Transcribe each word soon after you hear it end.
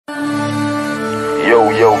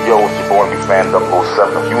Yo, it's your boy, me fan 007.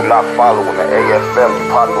 If you not following the AFM, you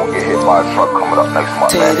probably gonna get hit by a truck coming up next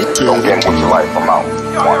month, man. Don't get with your life, I'm out.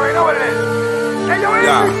 Yo, you already know what it is. Hey, yo,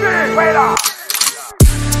 anything, wait up.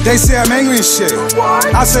 They say I'm angry and shit.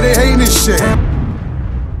 What? I said they hating this shit.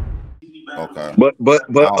 Okay.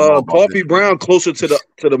 But Coffee Brown closer to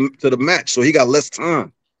the match, so he got less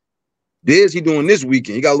time. Biz, he doing this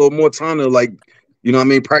weekend. He got a little more time to, like, you know what I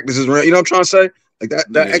mean, practices around. You know what I'm trying to say? Like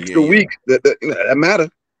that extra week that matter.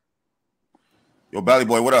 Yo, Bally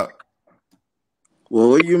Boy, what up? Well,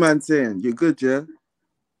 what you man saying? You good, yeah?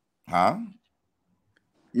 Huh?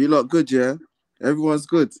 You lot good, yeah? Everyone's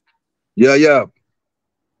good. Yeah.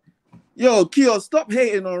 Yo, Keo, stop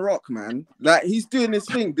hating on Rock, man. Like, he's doing his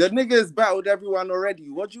thing. The nigga's battled everyone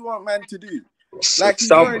already. What do you want man to do? Like,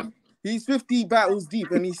 he's 50 battles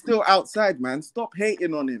deep and he's still outside, man. Stop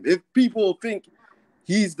hating on him. If people think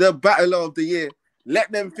he's the battler of the year,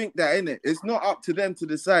 let them think that, innit? It's not up to them to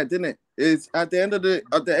decide, innit? It's at the end of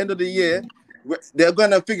the year, they're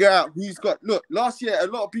gonna figure out who's got. Look, last year a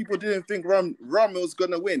lot of people didn't think Rum was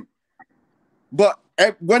gonna win, but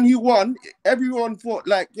when he won, everyone thought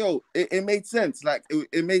like, yo, it made sense. Like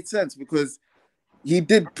it made sense because he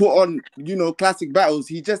did put on, you know, classic battles.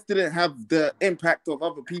 He just didn't have the impact of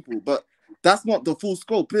other people. But that's not the full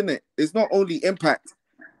scope, innit? It's not only impact.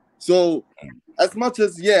 So as much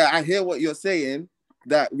as, yeah, I hear what you're saying,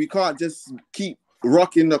 that we can't just keep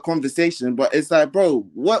rocking the conversation, but it's like, bro,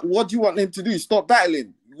 what do you want him to do? Stop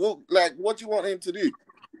battling. What do you want him to do?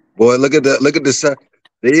 Boy, look at the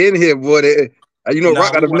they in here, boy. You know,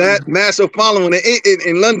 Rock got a massive following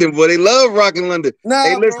in London, boy. They love Rock in London. Nah,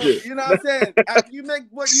 hey, listen. bro, you know what I'm saying? You make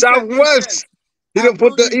what you Southwest. He done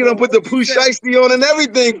put the Pooh Shiesty on and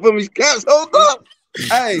everything for me. Caps, hold up.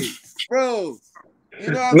 Hey, bro. You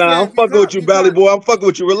know what I'm fucking with you, Bally Boy. I'm fucking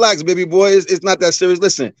with you. Relax, baby boy. It's not that serious.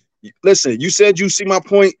 Listen. You said you see my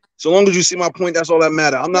point. So long as you see my point, that's all that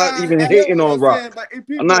matters. I'm not even hating on Rock.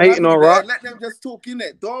 I'm not hating on Rock. Let them just talk in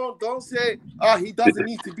it. Don't say, he doesn't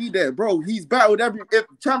need to be there, bro. He's battled if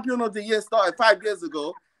champion of the year started 5 years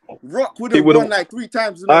ago, Rock would have won like 3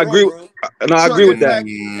 times in a row, bro. I agree with that.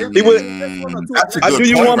 He would. I do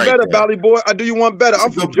you one better, Bally Boy. I do you one better.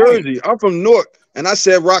 I'm from Jersey. I'm from Newark, and I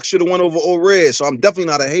said Rock should have won over Old Red. So I'm definitely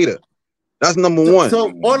not a hater. That's number one.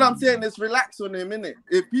 So all I'm saying is relax on him, innit?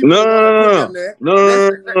 If people just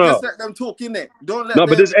let them talk, innit? Don't let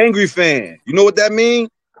but this angry fan, you know what that means?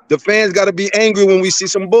 The fans got to be angry when we see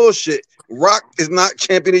some bullshit. Rock is not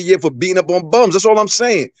champion of the year for beating up on bums. That's all I'm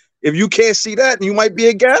saying. If you can't see that, you might be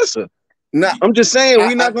a gasser. Nah, I'm just saying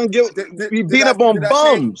we're not gonna be beat up on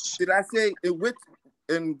bums. Did I say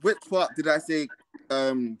in which part did I say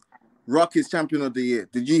Rock is champion of the year?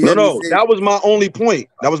 Did you hear me say? That was my only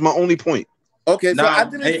point. Okay, so I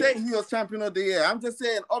didn't say he was champion of the year. I'm just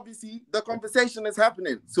saying, obviously, the conversation is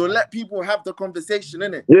happening. So let people have the conversation,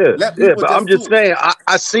 innit? Yeah, but I'm just saying,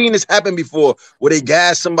 I seen this happen before where they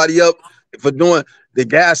gas somebody up for they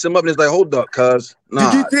gas him up and it's like, hold up, cuz.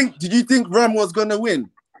 Nah. Did you think Ram was gonna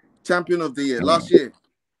win champion of the year last year?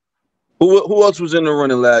 Who else was in the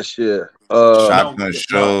running last year? Shotgun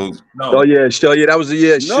Shug. No. Oh yeah, Shug. Yeah, that was the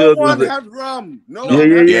year. No one had Rum. No one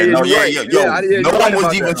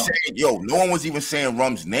was even saying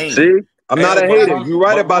Rum's name. See, I'm not a hater. You're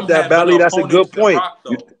right about that, Bally. That's a good point. Rock,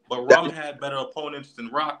 but Rum had better opponents than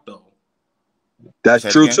Rock, though. That's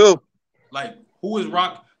true too. Like, who is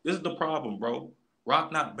Rock? This is the problem, bro.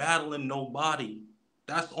 Rock not battling nobody.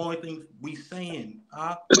 That's the only thing we saying,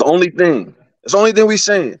 huh? It's the only thing. It's the only thing we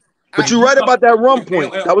saying. But you're right about that Rum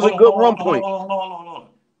point. That was a good Rum point. Hold on.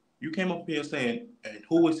 You came up here saying, and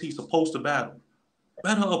who is he supposed to battle?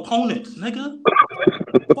 Better opponents, nigga.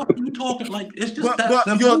 What are you talking like? It's just that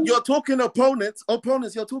simple. You're talking opponents.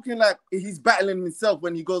 You're talking like he's battling himself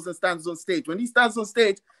when he goes and stands on stage. When he stands on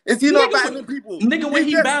stage, is he not battling people? Nigga, when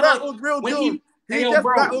he battled real deal. He just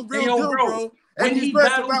battled real deal, bro. When he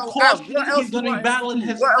battles Caution, he's gonna be battling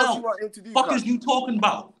himself. Fuck is you talking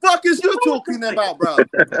about? Fuck is you talking about, bro?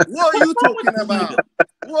 What are you talking about?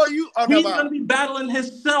 What are you on about? He's gonna be battling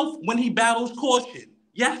himself when he battles Caution.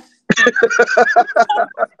 Yes.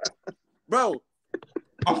 Bro.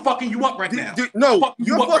 I'm fucking you up right now.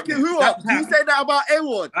 You're fucking who up? Do you say that about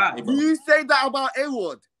A-Ward? Do you say that about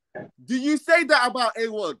A-Ward? Do you say that about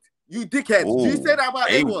A-Ward? You dickhead. Do you say that about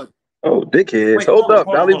A-Ward? Oh, dickhead. Hold up,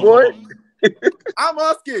 Bally Boy. I'm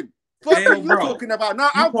asking. What are you talking about? Now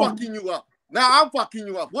I'm fucking you up.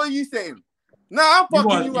 What are you saying? Nah, I'm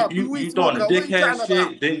fucking you up. You throwing a dickhead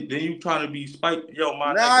shit, then you trying to be spiked. Yo,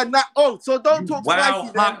 my nah. Oh, so don't talk wild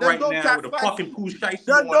spicy hot then. right Don't now talk with a spicy. fucking poo shiesty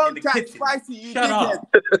Then on in don't the talk kitchen. spicy, you Shut dickhead. up.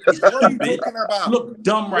 What are you talking about? You look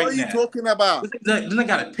dumb right now. What are you talking about? This nigga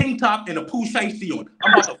got a tank top and a poo shiesty on.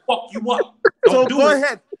 I'm about to fuck you up. Don't do go it.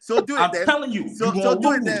 ahead. So do it I'm then. telling you, So you're gonna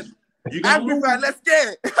do lose. it then. You're gonna lose. Let's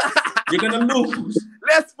get it. You're gonna lose.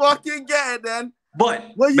 Let's fucking get it then. But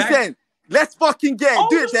what are you saying? Let's fucking get it.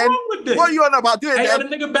 Do it then. Wrong with this? What are you on about? Do it hey, then. Yo,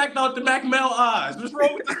 the nigga backed out the Mac Mel eyes. What's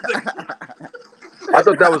wrong with this nigga? I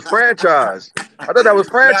thought that was franchise. under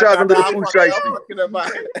the poo shiesty. I'm gonna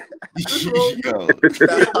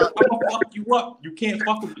fuck you up. You can't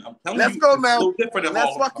fuck with me. I'm telling Let's you. Go, Mel.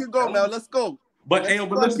 Let's fucking go, Mel. Let's go. But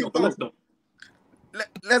listen.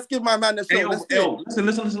 Let's give my man the show.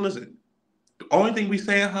 Listen. The only thing we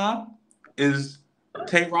saying, is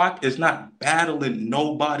Tay-Rock is not battling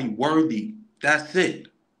nobody worthy. That's it.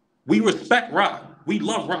 We respect Rock. We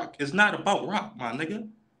love Rock. It's not about Rock, my nigga.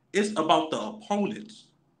 It's about the opponents.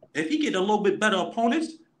 If he get a little bit better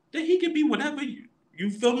opponents, then he can be whatever you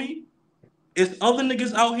feel me? It's other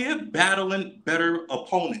niggas out here battling better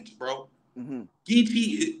opponents, bro. Mm-hmm.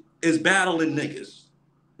 Geechee is battling niggas.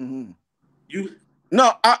 Mm-hmm.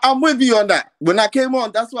 No, I'm with you on that. When I came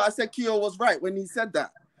on, that's why I said Keo was right when he said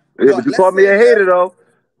that. Yeah, but you called me a hater, though.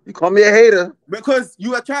 You called me a hater. Because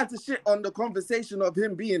you were trying to shit on the conversation of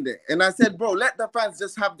him being there. And I said, bro, let the fans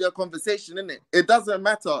just have their conversation, innit? It doesn't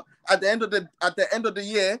matter. At the end of the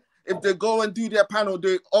year, if they go and do their panel,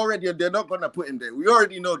 they're not gonna put him there. We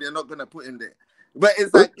already know they're not gonna put him there. But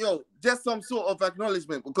it's like, yo, just some sort of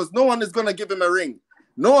acknowledgement, because no one is gonna give him a ring.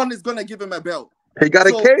 No one is gonna give him a belt. He got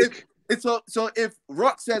a cake. So if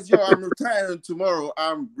Rock says, yo, I'm retiring tomorrow,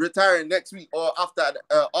 I'm retiring next week, or after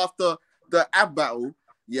the ab battle,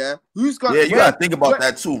 yeah, who's gonna? Yeah, you gotta think about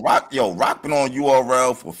that too. Rock been on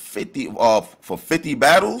URL for 50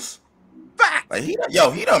 battles. Fact. Like he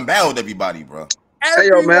done battled everybody, bro. Hey,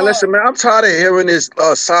 yo, man, listen, man, I'm tired of hearing this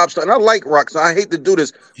sob story. And I like Rock, so I hate to do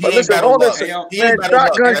this. But listen, all this, man,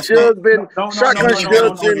 Shotgun Shug's been.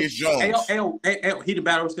 He the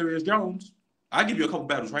battle with Serious Jones. I'll give you a couple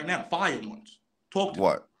battles right now. Fire ones. Talk to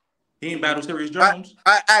what? He ain't battle Serious Jones.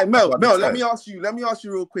 Mel, let me ask you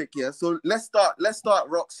real quick, yeah. So let's start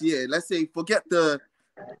Rock's here. Let's say forget the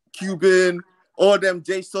Cuban, all them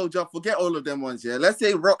J Soldier, forget all of them ones, yeah. Let's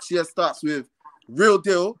say Rock's here starts with Real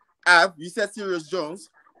Deal, Av, you said Serious Jones,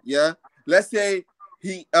 yeah. Let's say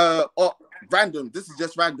he or random, this is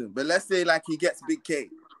just random, but let's say like he gets Big K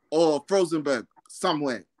or Frozenberg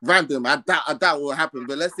somewhere. Random. I doubt will happen,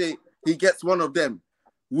 but let's say he gets one of them.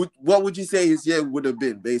 What would you say his year would have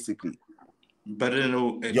been, basically? Better than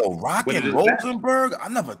Rock and Rosenberg? I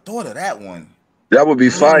never thought of that one. That would be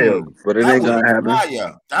fire, but it ain't gonna happen.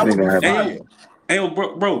 That would be fire. Hey,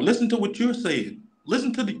 bro, listen to what you're saying.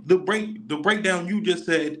 Listen to the breakdown you just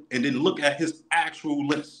said, and then look at his actual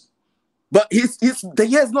list. But the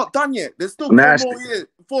year's not done yet. There's still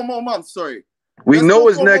 4 more months. Sorry. We know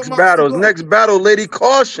his next battle. His next battle, Lady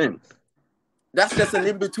Caution. That's just an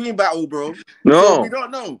in-between battle, bro. No. So we don't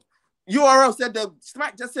know. URL said that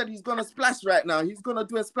Smack just said he's gonna splash right now. He's gonna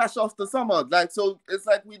do a splash after summer. Like, so it's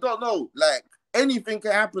like we don't know. Like, anything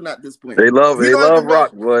can happen at this point. They love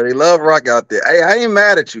Rock, boy. They love Rock out there. Hey, I ain't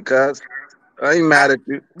mad at you, cuz. I ain't mad at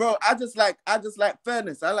you. Bro, I just like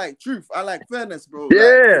fairness. I like truth. I like fairness, bro.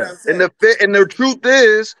 Yeah. Like, and the truth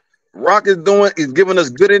is, Rock is giving us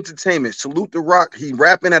good entertainment. Salute to Rock. He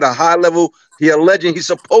rapping at a high level. He a legend. He's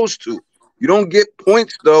supposed to. You don't get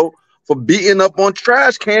points though for beating up on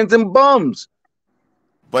trash cans and bums.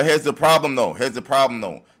 But here's the problem though.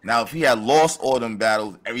 Now, if he had lost all them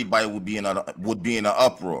battles, everybody would be in an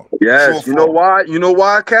uproar. Yes, you know why? You know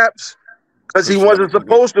why, Caps? Because he wasn't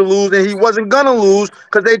supposed to lose, and he wasn't gonna lose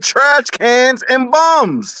because they trash cans and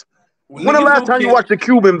bums. When the last time you watched the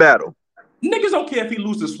Cuban battle? Niggas don't care if he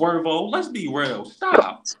loses Swervo. Let's be real.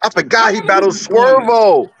 Stop. I forgot he battled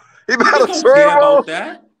Swervo. He battled Swervo. Care about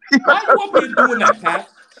that. Why you up here doing that, Pat?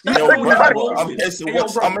 So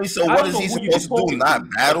what is he supposed to do? Not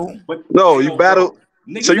battle? No, you battle.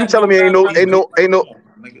 So you telling me ain't no?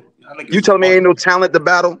 You telling me ain't no talent to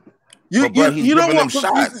battle? You know what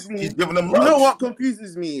confuses me? He's giving them shots. You know what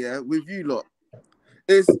confuses me, yeah, with you lot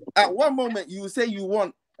is at one moment you say you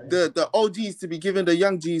want the OGs to be giving the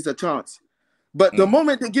young G's a chance, but the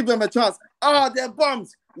moment they give them a chance, they're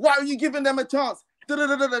bums. Why are you giving them a chance?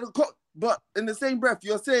 But in the same breath,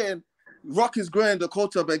 you're saying Rock is growing the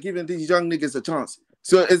culture by giving these young niggas a chance.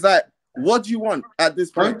 So it's like, what do you want at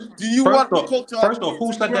this point? Do you want the culture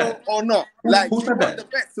who said that or not? Like, who said that? The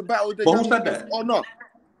vets to battle the young niggas or not?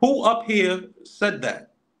 Who up here said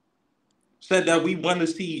that? said that we want to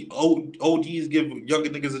see OGs give younger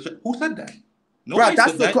niggas a shot. Who said that? Nobody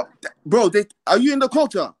said that. Bro, are you in the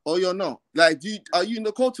culture or you're not? Like, are you in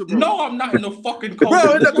the culture, bro? No, I'm not in the fucking culture.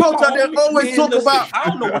 Bro, in the culture, they always talk about. I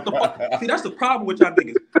don't know what the fuck. See, that's the problem with y'all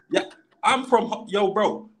niggas. Yeah, I'm from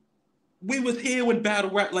bro. We was here when battle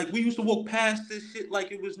rap, like we used to walk past this shit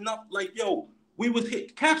like it was not like we was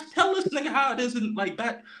hit. Caps, tell us nigga how it isn't like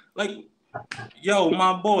that. Like,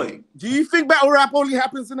 my boy. Do you think battle rap only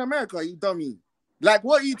happens in America, you dummy? Like,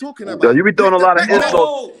 what are you talking about? Yo, you be throwing a lot of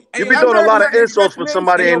insults. You be throwing a lot of insults for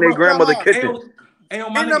somebody in their grandmother's kitchen. In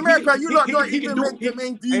America, you don't even make the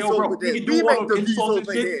main views over there. We make the views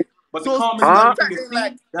over here. But so, the common thing is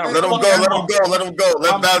let him go.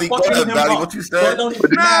 Let Valley go. Valley, what you said? Andy,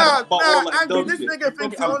 this nigga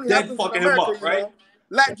thinks it only happens in America, right?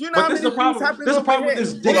 Like, you know how many things happen over here?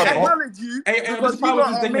 This we acknowledge you because we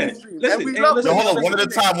are mainstream. And we love hold on, one at a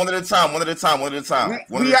time.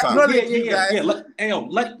 We acknowledge you guys.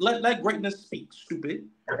 Let greatness speak, stupid.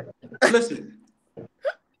 Listen.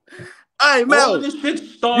 Hey, Mel. All of this shit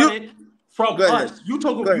started from us. You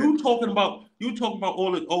talking about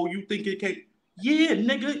all the you think it can't. Yeah,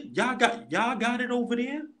 nigga, y'all got it over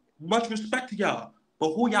there. Much respect to y'all.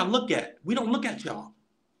 But who y'all look at? We don't look at y'all.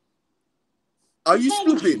 Are you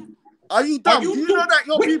stupid? Are you dumb? Do you know that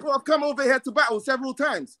your people have come over here to battle several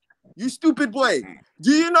times? You stupid boy.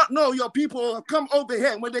 Do you not know your people have come over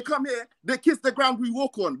here? When they come here, they kiss the ground we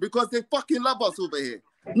walk on because they fucking love us over here.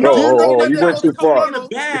 No, you went too far.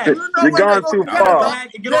 You're gone too far.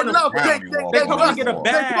 They love. They come get a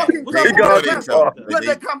bag. They gone too far. When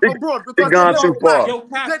they come abroad because they gone too far.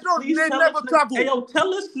 They never travel. Hey,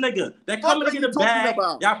 tell us, nigga, they come to get a bag.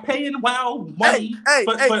 Y'all paying wild money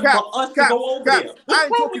for us to go over there. I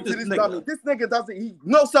ain't talking to this dummy. This nigga doesn't.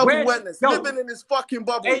 No self-awareness. Living in this fucking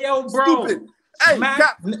bubble. Hey, yo, bro. Stupid. Hey,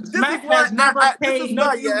 Cap, Smack has never paid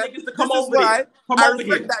none of you niggas to come over here.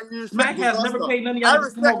 Smack has never paid none of y'all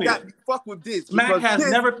niggas to come over here. Fuck with this. Smack has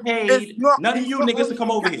never paid none of you niggas to come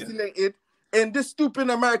over here. In this stupid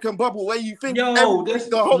American bubble where you think the whole Smack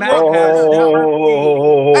has never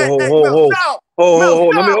paid. Hold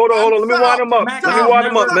on. Let me wind him up.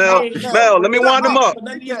 Mel. Let me wind him up.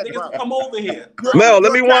 Come over here. Mel,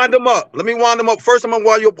 let me wind him up. First, I'm gonna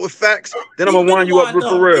wind you up with facts. Then I'm gonna wind you up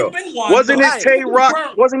for real. Wasn't it Tay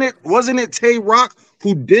Rock? Wasn't it Tay Rock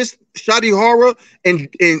who dissed Shotty Horror and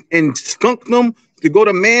skunked them to go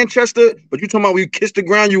to Manchester? But you talking about when you kiss the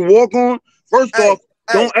ground you walk on? First off.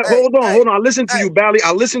 Hold on. I listen to you, Bally.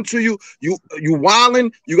 I listen to you. You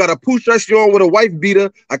wildin'. You got a push us on with a wife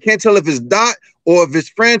beater. I can't tell if it's Dot or if it's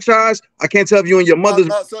franchise. I can't tell if you're in your mother's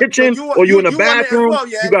kitchen or you in the bathroom.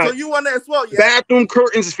 You got you want it as well, bathroom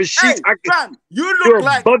curtains for sheets. You're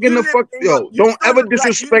like bugging the fuck. Yo, don't ever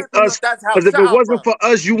disrespect us, because if it wasn't for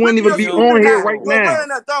us, you wouldn't even be on here right now.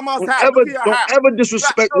 Don't ever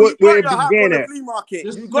disrespect where it began at.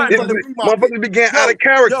 Motherfuckers began out of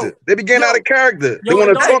character. They began out of character. They want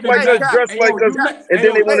to talk like us, dress like us, and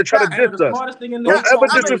then they want to try to diss us. Don't ever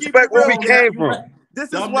disrespect where we came from.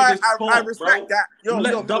 This is why I respect that.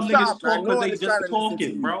 Let dumb niggas talk because they just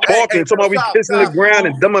talking, bro. Talking, talking about we kissing the ground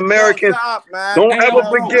and dumb Americans. Don't ever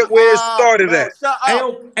forget where it started at.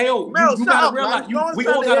 You gotta realize, we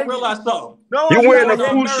all gotta realize something. You wearing a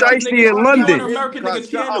Pooh Shiesty in London.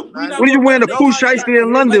 What are you wearing a Pooh Shiesty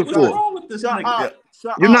in London for?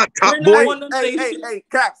 You're not top boy. Hey,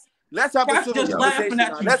 Caps. Let's have a civil conversation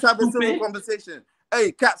now. Let's have a civil conversation.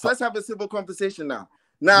 Hey, Caps, let's have a civil conversation now.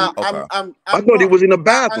 Now, I thought he was in the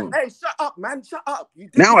bathroom. Hey, shut up, man. Shut up.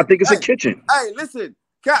 Now I think it's a kitchen. Hey, listen,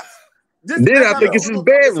 Caps. I think it's his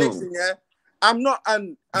bedroom. Yeah? I'm not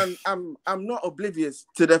oblivious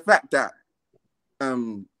to the fact that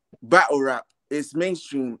battle rap is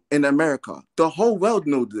mainstream in America. The whole world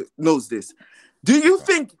knows this. Do you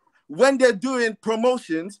think when they're doing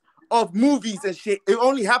promotions of movies and shit, it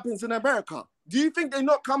only happens in America? Do you think they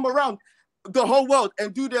not come around the whole world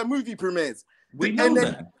and do their movie premieres? We know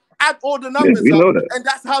that. Add all the numbers up, and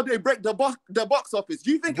that's how they break the box office.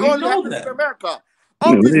 Do you think it only happens in America?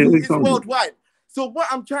 Obviously, it's worldwide. So what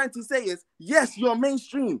I'm trying to say is, yes, you're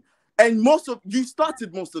mainstream, and you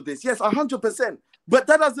started most of this. Yes, 100%. But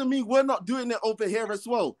that doesn't mean we're not doing it over here as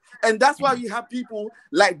well. And that's why you have people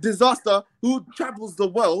like Disaster who travels the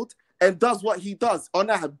world and does what he does on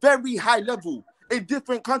a very high level in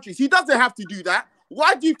different countries. He doesn't have to do that.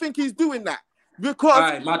 Why do you think he's doing that? Because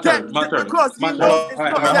right, my turn. Because hold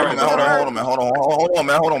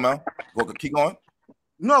on, man. Keep going.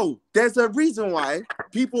 No, there's a reason why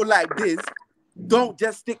people like this don't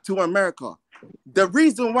just stick to America. The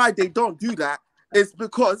reason why they don't do that is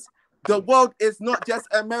because the world is not just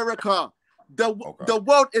America. The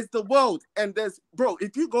world is the world, and bro.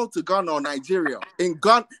 If you go to Ghana or Nigeria, in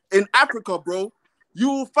Africa, bro, you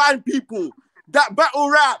will find people that battle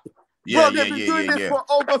rap. Bro, they've been doing this for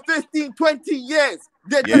over 15, 20 years.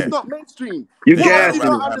 They're just not mainstream. You gassing it.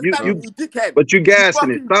 You dickhead. But you gassing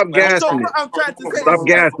it. Stop gassing it. What I'm trying to say. Stop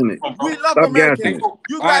gassing it. We love Americans.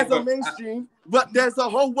 You guys are mainstream, but there's a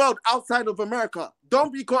whole world outside of America.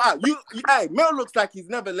 Don't be caught out. Hey, Mel looks like he's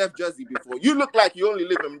never left Jersey before. You look like you only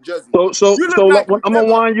live in Jersey. So I'm gonna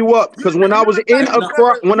wind you up because when I was in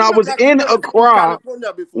Accra, Ghana, I'm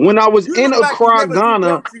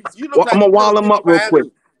gonna wind him up real quick.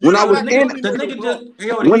 When I was in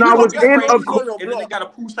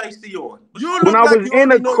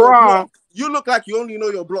Accra, you look like you only know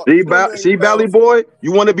your block. See, Valley Boy,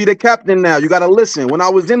 you want to be the captain now. You got to listen. When I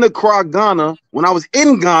was in Accra, Ghana,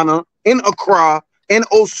 in Accra, in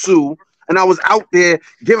Osu, and I was out there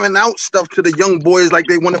giving out stuff to the young boys like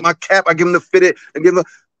they wanted my cap. I give them the fitted.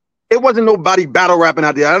 It wasn't nobody battle rapping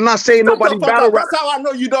out there. I'm not saying nobody battle rap. That's how I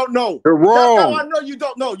know you don't know. You're wrong. That's how I know you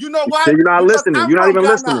don't know. You know why? You're not listening. You're not even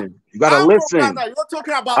listening. You gotta listen. You're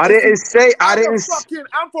talking about. I didn't say. I'm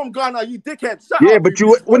from Ghana. You dickhead. Shut up. Yeah, but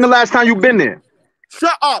when the last time you been there?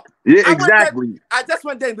 Shut up. Yeah, exactly. I just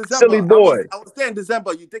went there in December. Silly boy. I was there in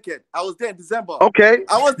December, you dickhead. I was there in December. Okay.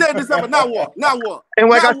 I was there in December. Now what? And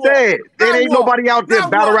like I said, there ain't nobody out there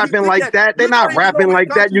battle rapping like that. They're not rapping like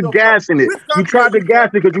that. You gassing it. You tried to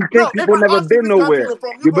gas it because you think people never been nowhere.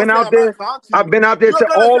 You been out there? I've been out there to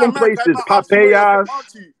all them places. Papayas.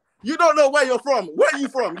 You don't know where you're from. Where are you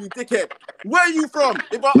from, you dickhead? Where are you from?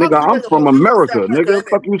 Nigga, I'm from America. Nigga, what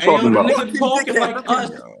the fuck you talking about? Nigga talking like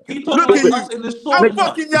us. He talking like us in the song.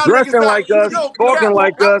 Dressing like us, talking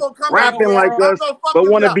like us, rapping like us, but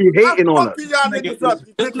want to be hating on us. This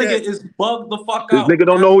nigga is bugged the fuck out. This nigga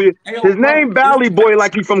don't know who his name Bally Boy,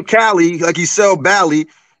 like he from Cali, like he sell Bally.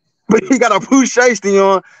 But he got a Pooh Shiesty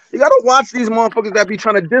on. You gotta watch these motherfuckers that be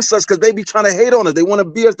trying to diss us because they be trying to hate on us. They want to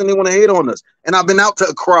be us, then they want to hate on us. And I've been out to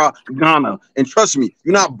Accra, Ghana, and trust me,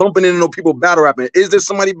 you're not bumping into no people battle rapping. Is there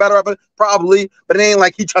somebody battle rapping? Probably, but it ain't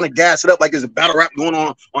like he trying to gas it up like there's a battle rap going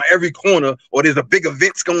on every corner, or there's a big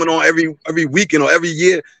events going on every weekend or every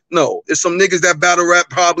year. No, it's some niggas that battle rap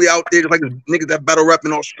probably out there, just like niggas that battle rap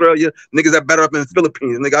in Australia, niggas that battle rap in the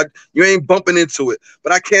Philippines. Nigga, you ain't bumping into it.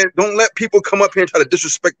 But don't let people come up here and try to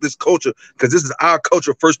disrespect this culture, because this is our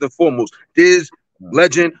culture first and foremost. Diz,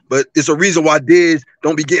 legend, but it's a reason why Diz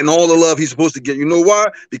don't be getting all the love he's supposed to get. You know why?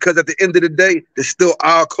 Because at the end of the day, it's still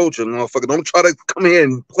our culture, motherfucker. Don't try to come here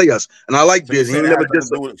and play us. And I like Diz. So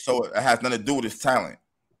it has nothing to do with his talent.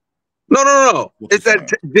 No. It's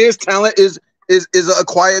that Diz talent is an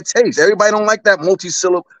acquired taste. Everybody don't like that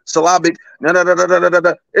multi-syllabic.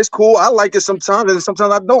 It's cool. I like it sometimes, and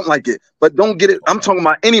sometimes I don't like it. But don't get it. I'm talking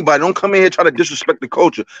about anybody. Don't come in here try to disrespect the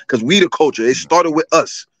culture, because we the culture. It started with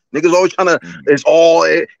us. Niggas always trying to.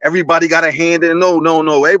 Everybody got a hand in it.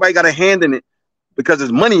 No. Everybody got a hand in it because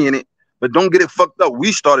there's money in it. But don't get it fucked up.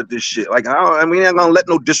 We started this shit. Like, we ain't gonna let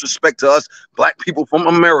no disrespect to us black people from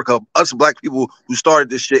America, us black people who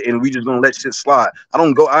started this shit, and we just gonna let shit slide. I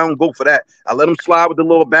don't go for that. I let him slide with the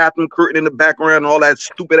little bathroom curtain in the background and all that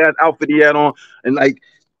stupid ass outfit he had on. And like,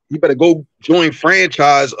 he better go join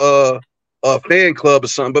franchise fan club or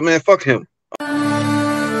something. But man, fuck him.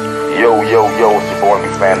 Yo, it's your boy,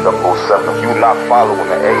 fan 007. If you not following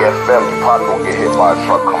the AFM, you probably gonna get hit by a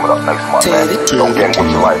truck coming up next month, man. Don't get with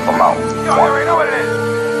your life, I'm out. Yo, you already know what it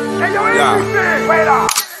is. Hey, yo, wait up.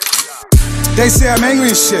 They say I'm angry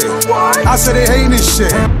and shit. What? I said they hating this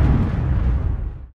shit.